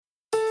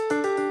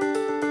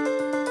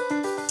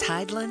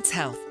Tidelands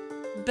Health.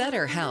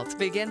 Better health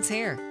begins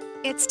here.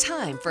 It's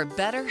time for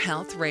Better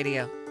Health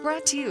Radio,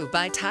 brought to you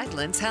by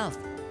Tidelands Health.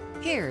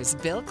 Here's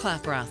Bill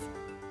Klaproth.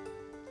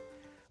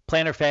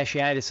 Plantar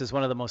fasciitis is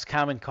one of the most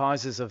common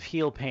causes of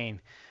heel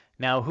pain.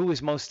 Now, who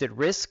is most at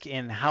risk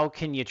and how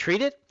can you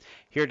treat it?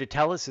 Here to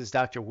tell us is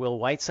Dr. Will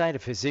Whiteside, a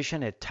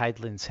physician at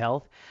Tidelands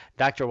Health.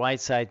 Dr.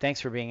 Whiteside, thanks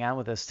for being on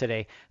with us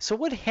today. So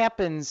what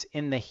happens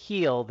in the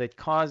heel that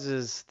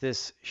causes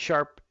this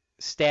sharp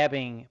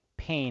stabbing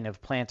pain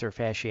of plantar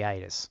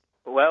fasciitis?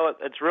 Well,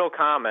 it's real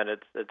common.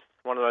 It's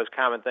one of those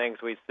common things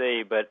we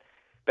see, but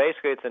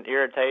basically it's an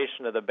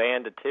irritation of the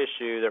band of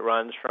tissue that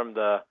runs from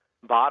the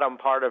bottom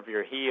part of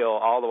your heel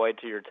all the way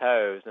to your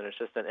toes, and it's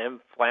just an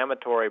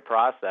inflammatory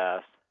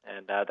process,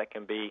 and that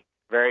can be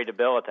very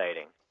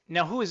debilitating.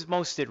 Now, who is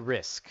most at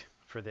risk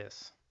for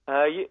this?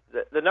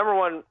 The number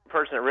one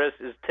person at risk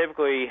is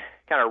typically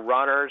kind of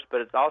runners, but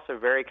it's also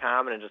very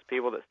common in just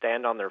people that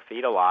stand on their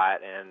feet a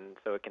lot, and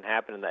so it can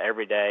happen in the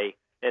everyday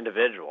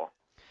individual.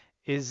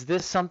 Is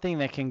this something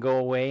that can go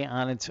away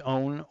on its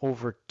own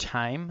over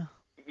time?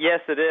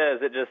 Yes, it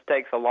is. It just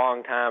takes a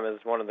long time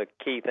is one of the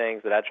key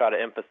things that I try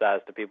to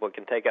emphasize to people. It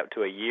can take up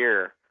to a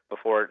year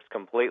before it's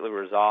completely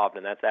resolved,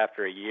 and that's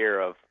after a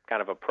year of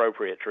kind of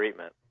appropriate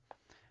treatment.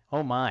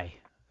 Oh, my.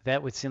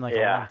 That would seem like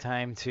a long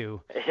time to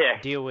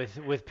deal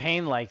with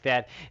pain like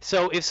that.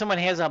 So if someone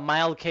has a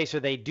mild case or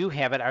they do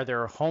have it, are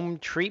there home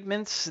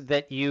treatments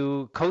that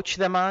you coach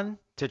them on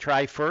to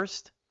try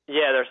first?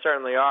 Yeah, there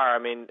certainly are. I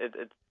mean,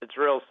 it's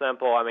real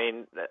simple. I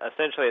mean,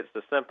 essentially it's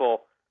the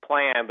simple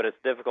plan, but it's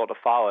difficult to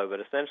follow. But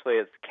essentially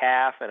it's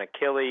calf and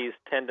Achilles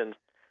tendon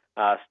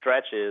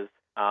stretches,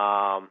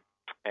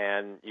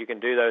 and you can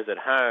do those at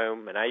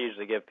home. And I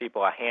usually give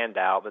people a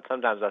handout, but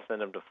sometimes I send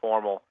them to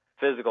formal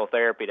physical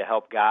therapy to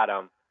help guide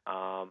them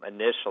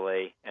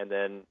initially. And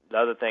then the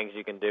other things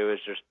you can do is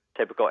just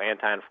typical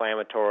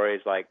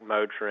anti-inflammatories like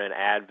Motrin,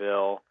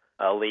 Advil,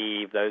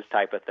 Aleve, those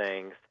type of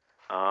things.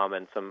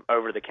 And some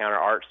over-the-counter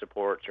arch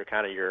supports are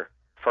kind of your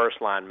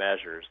first-line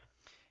measures.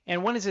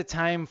 And when is it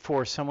time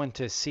for someone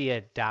to see a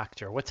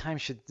doctor?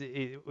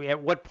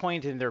 At what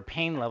point in their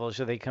pain level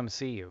should they come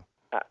see you?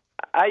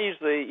 I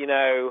usually,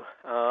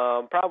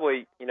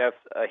 probably, if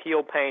a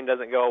heel pain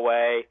doesn't go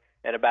away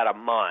in about a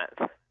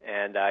month,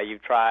 and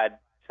you've tried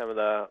some of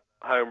the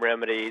home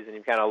remedies and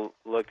you've kind of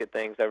looked at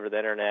things over the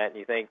internet and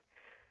you think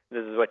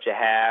this is what you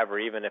have, or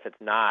even if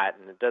it's not,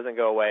 and it doesn't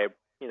go away,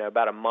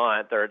 about a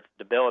month, or it's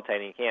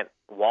debilitating, you can't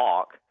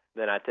walk,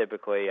 then I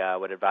typically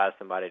would advise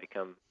somebody to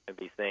come and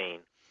be seen.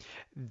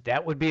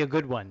 That would be a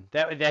good one.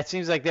 That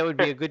seems like that would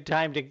be a good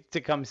time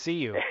to come see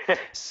you.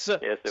 So,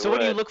 yes, so what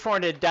do you look for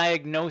in a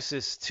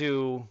diagnosis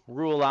to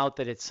rule out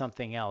that it's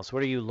something else?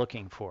 What are you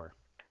looking for?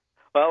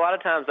 Well, a lot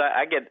of times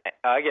I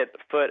get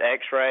foot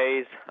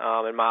X-rays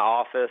in my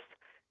office,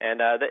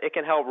 and it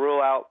can help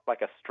rule out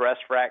like a stress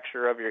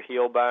fracture of your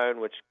heel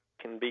bone, which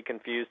can be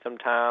confused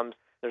sometimes.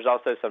 There's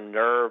also some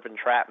nerve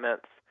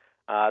entrapments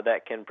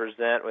that can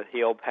present with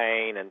heel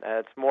pain, and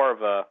it's more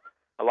of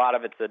a lot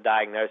of it's a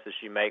diagnosis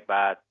you make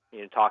by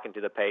talking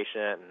to the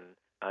patient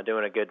and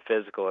doing a good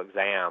physical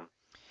exam.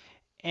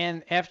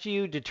 And after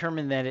you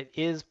determine that it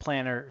is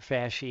plantar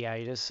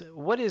fasciitis,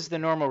 what is the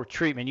normal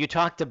treatment? You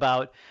talked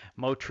about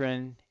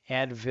Motrin,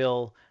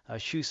 Advil,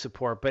 shoe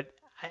support, but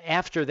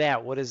after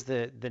that, what is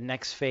the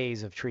next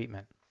phase of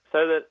treatment?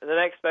 So the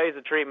next phase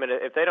of treatment,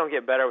 if they don't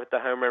get better with the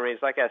home remedies,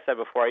 like I said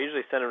before, I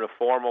usually send them to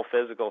formal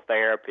physical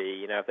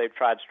therapy. If they've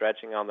tried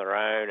stretching on their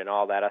own and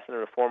all that, I send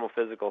them to formal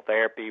physical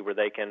therapy where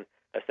they can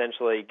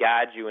essentially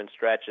guide you in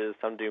stretches.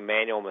 Some do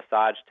manual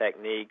massage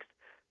techniques.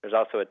 There's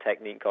also a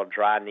technique called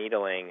dry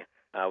needling,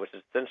 which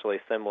is essentially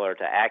similar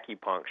to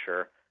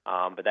acupuncture,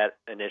 but that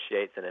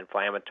initiates an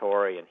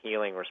inflammatory and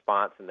healing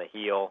response in the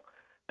heel.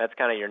 That's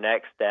kind of your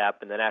next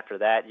step. And then after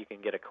that, you can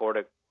get a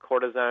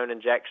cortisone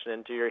injection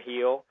into your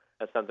heel.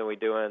 That's something we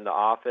do in the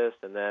office.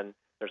 And then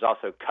there's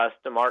also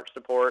custom arch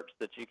supports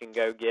that you can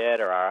go get,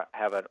 or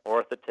have an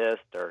orthotist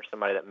or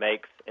somebody that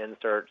makes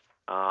inserts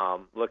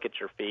look at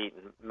your feet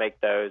and make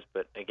those.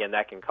 But again,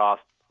 that can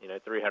cost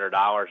 $300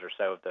 or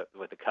so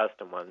with the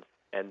custom ones.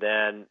 And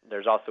then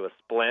there's also a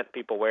splint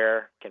people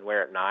can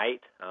wear at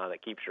night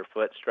that keeps your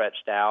foot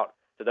stretched out.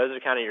 So those are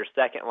kind of your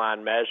second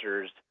line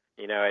measures,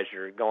 as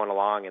you're going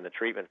along in the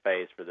treatment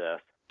phase for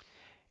this.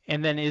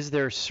 And then is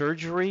there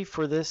surgery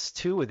for this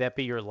too? Would that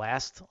be your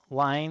last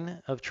line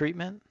of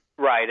treatment?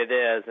 Right, it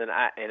is. And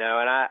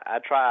I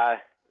try,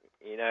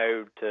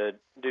 to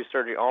do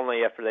surgery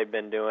only after they've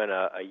been doing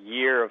a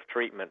year of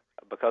treatment,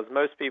 because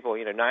most people,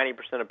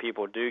 90% of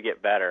people do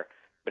get better,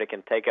 but it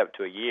can take up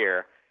to a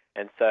year.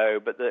 And so,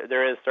 but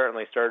there is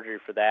certainly surgery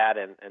for that,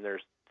 and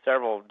there's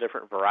several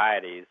different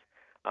varieties.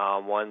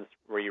 One's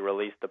where you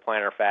release the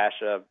plantar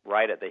fascia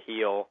right at the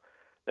heel.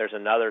 There's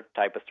another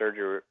type of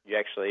surgery where you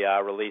actually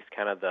release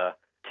kind of the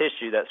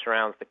tissue that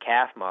surrounds the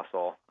calf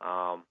muscle,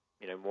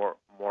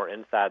 more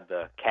inside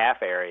the calf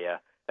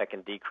area, that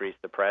can decrease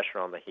the pressure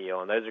on the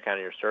heel. And those are kind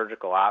of your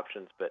surgical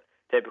options, but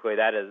typically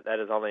that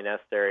is only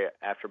necessary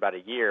after about a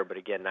year. But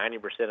again,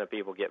 90% of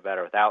people get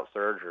better without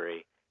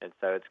surgery, and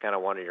so it's kind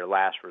of one of your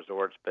last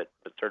resorts, but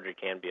surgery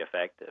can be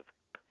effective.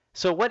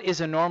 So what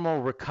is a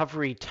normal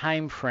recovery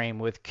time frame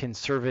with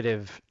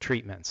conservative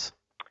treatments?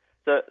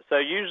 So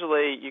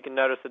usually you can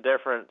notice a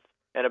difference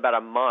in about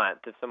a month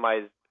if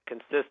somebody's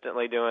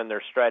consistently doing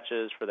their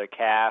stretches for their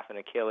calf and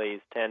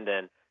Achilles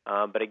tendon.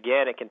 But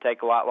again, it can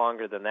take a lot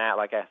longer than that.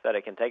 Like I said,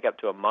 it can take up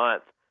to a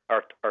month,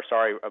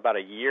 about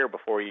a year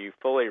before you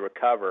fully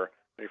recover.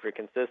 But if you're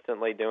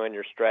consistently doing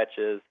your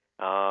stretches,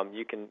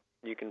 you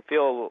can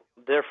feel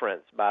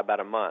difference by about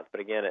a month.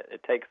 But again,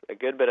 it takes a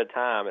good bit of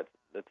time.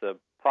 It's a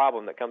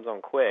problem that comes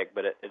on quick,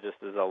 but it just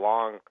is a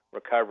long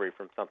recovery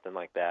from something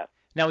like that.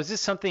 Now, is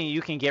this something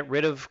you can get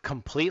rid of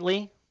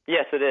completely?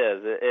 Yes, it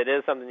is. It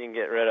is something you can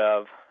get rid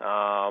of,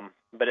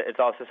 but it's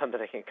also something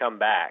that can come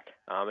back.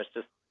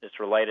 It's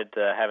related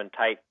to having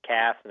tight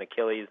calves and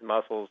Achilles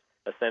muscles,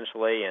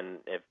 essentially, and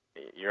if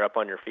you're up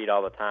on your feet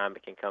all the time,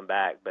 it can come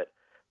back. But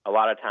a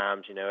lot of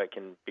times, it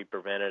can be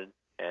prevented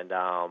and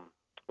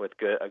with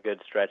a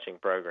good stretching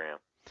program.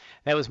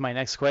 That was my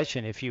next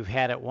question. If you've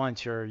had it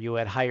once, or you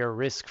at higher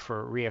risk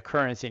for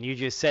reoccurrence, and you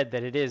just said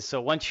that it is. So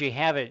once you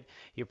have it,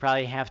 you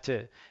probably have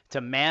to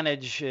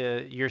manage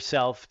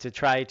yourself to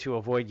try to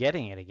avoid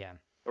getting it again.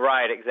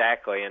 Right,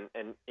 exactly. And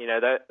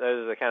those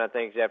are the kind of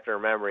things you have to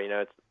remember.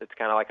 It's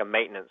kind of like a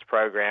maintenance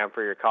program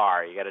for your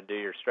car. You got to do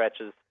your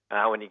stretches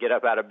when you get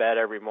up out of bed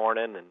every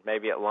morning, and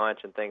maybe at lunch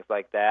and things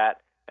like that.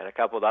 And a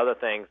couple of other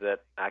things that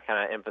I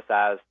kind of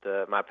emphasize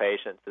to my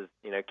patients is,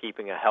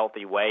 keeping a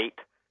healthy weight.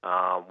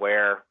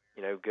 Wear,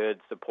 good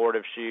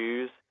supportive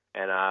shoes,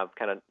 and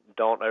kind of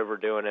don't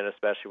overdoing it,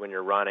 especially when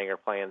you're running or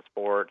playing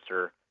sports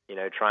or,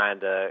 trying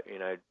to,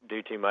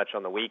 do too much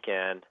on the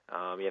weekend.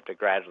 You have to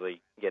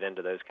gradually get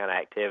into those kind of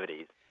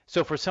activities.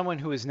 So for someone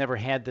who has never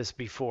had this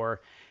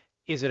before,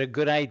 is it a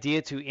good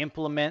idea to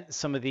implement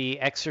some of the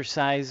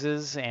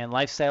exercises and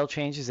lifestyle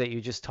changes that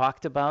you just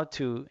talked about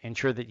to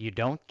ensure that you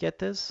don't get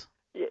this?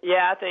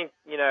 Yeah, I think,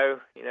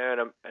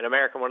 in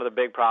America, one of the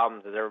big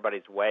problems is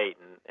everybody's weight,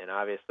 and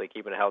obviously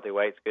keeping a healthy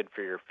weight is good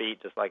for your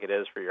feet just like it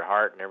is for your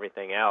heart and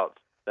everything else.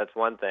 That's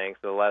one thing.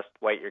 So the less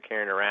weight you're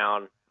carrying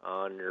around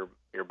on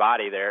your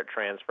body there, it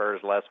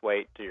transfers less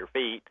weight to your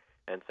feet,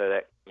 and so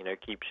that,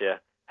 keeps you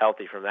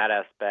healthy from that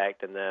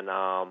aspect. And then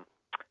the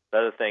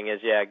other thing is,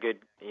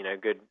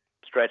 good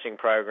stretching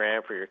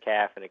program for your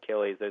calf and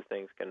Achilles. Those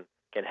things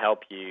can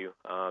help you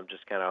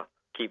just kind of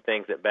keep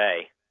things at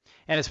bay.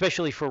 And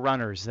especially for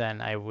runners,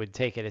 then, I would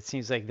take it. It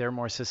seems like they're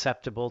more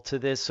susceptible to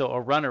this. So a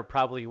runner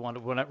probably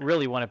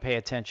really want to pay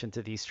attention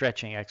to these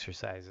stretching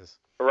exercises.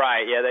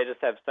 Right. Yeah, they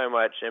just have so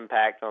much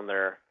impact on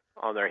their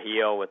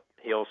heel with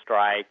heel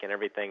strike and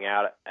everything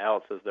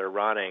else as they're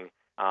running.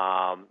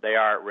 They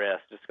are at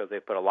risk just because they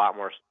put a lot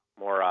more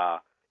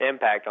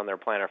impact on their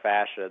plantar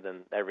fascia than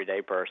the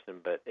everyday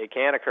person. But it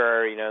can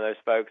occur. Those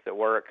folks that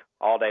work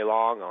all day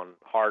long on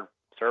hard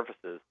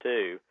surfaces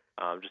too.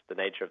 Just the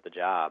nature of the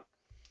job.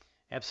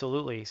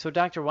 Absolutely. So,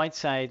 Dr.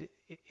 Whiteside,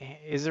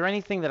 is there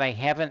anything that I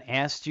haven't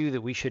asked you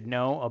that we should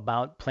know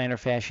about plantar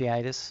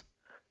fasciitis?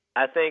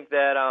 I think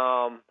that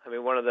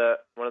one of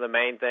the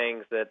main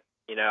things that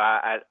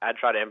I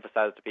try to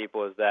emphasize to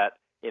people is that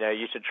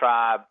you should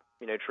try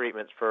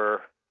treatments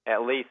for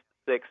at least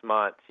 6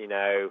 months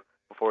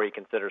before you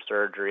consider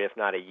surgery, if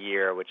not a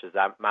year, which is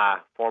my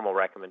formal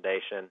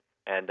recommendation.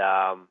 And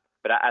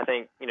but I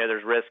think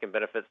there's risk and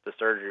benefits to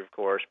surgery, of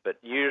course. But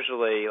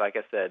usually, like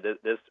I said,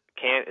 this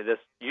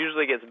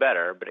usually gets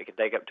better, but it can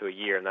take up to a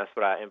year, and that's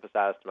what I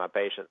emphasize to my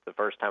patients the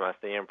first time I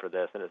see them for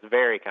this. And it's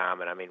very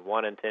common.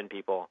 1 in 10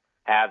 people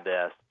have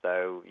this,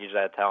 so usually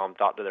I tell them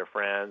talk to their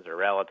friends or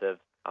relatives,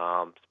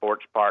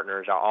 sports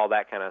partners, all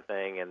that kind of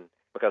thing, and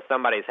because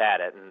somebody's had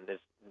it, and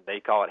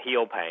they call it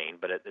heel pain,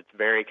 but it's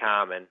very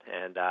common,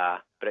 and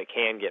but it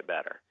can get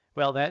better.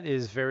 Well, that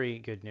is very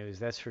good news,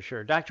 that's for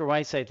sure. Dr.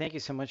 Whiteside, thank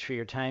you so much for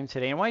your time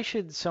today. And why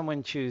should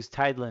someone choose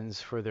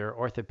Tidelands for their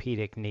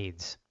orthopedic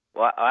needs?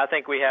 Well, I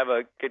think we have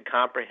a good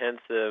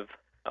comprehensive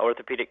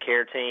orthopedic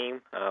care team.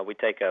 We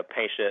take a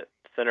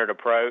patient-centered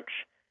approach,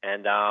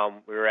 and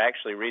we were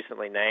actually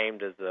recently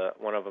named as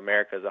one of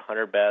America's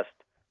 100 best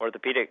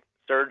orthopedic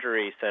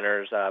surgery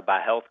centers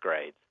by Health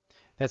Grades.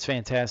 That's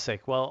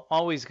fantastic. Well,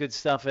 always good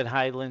stuff at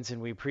Highlands,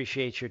 and we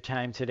appreciate your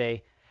time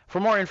today. For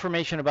more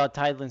information about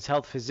Tidelands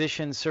Health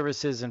physicians,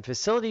 services, and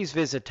facilities,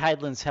 visit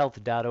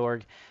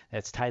tidelandshealth.org.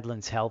 That's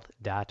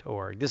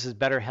tidelandshealth.org. This is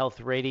Better Health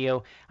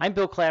Radio. I'm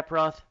Bill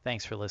Klaproth.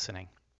 Thanks for listening.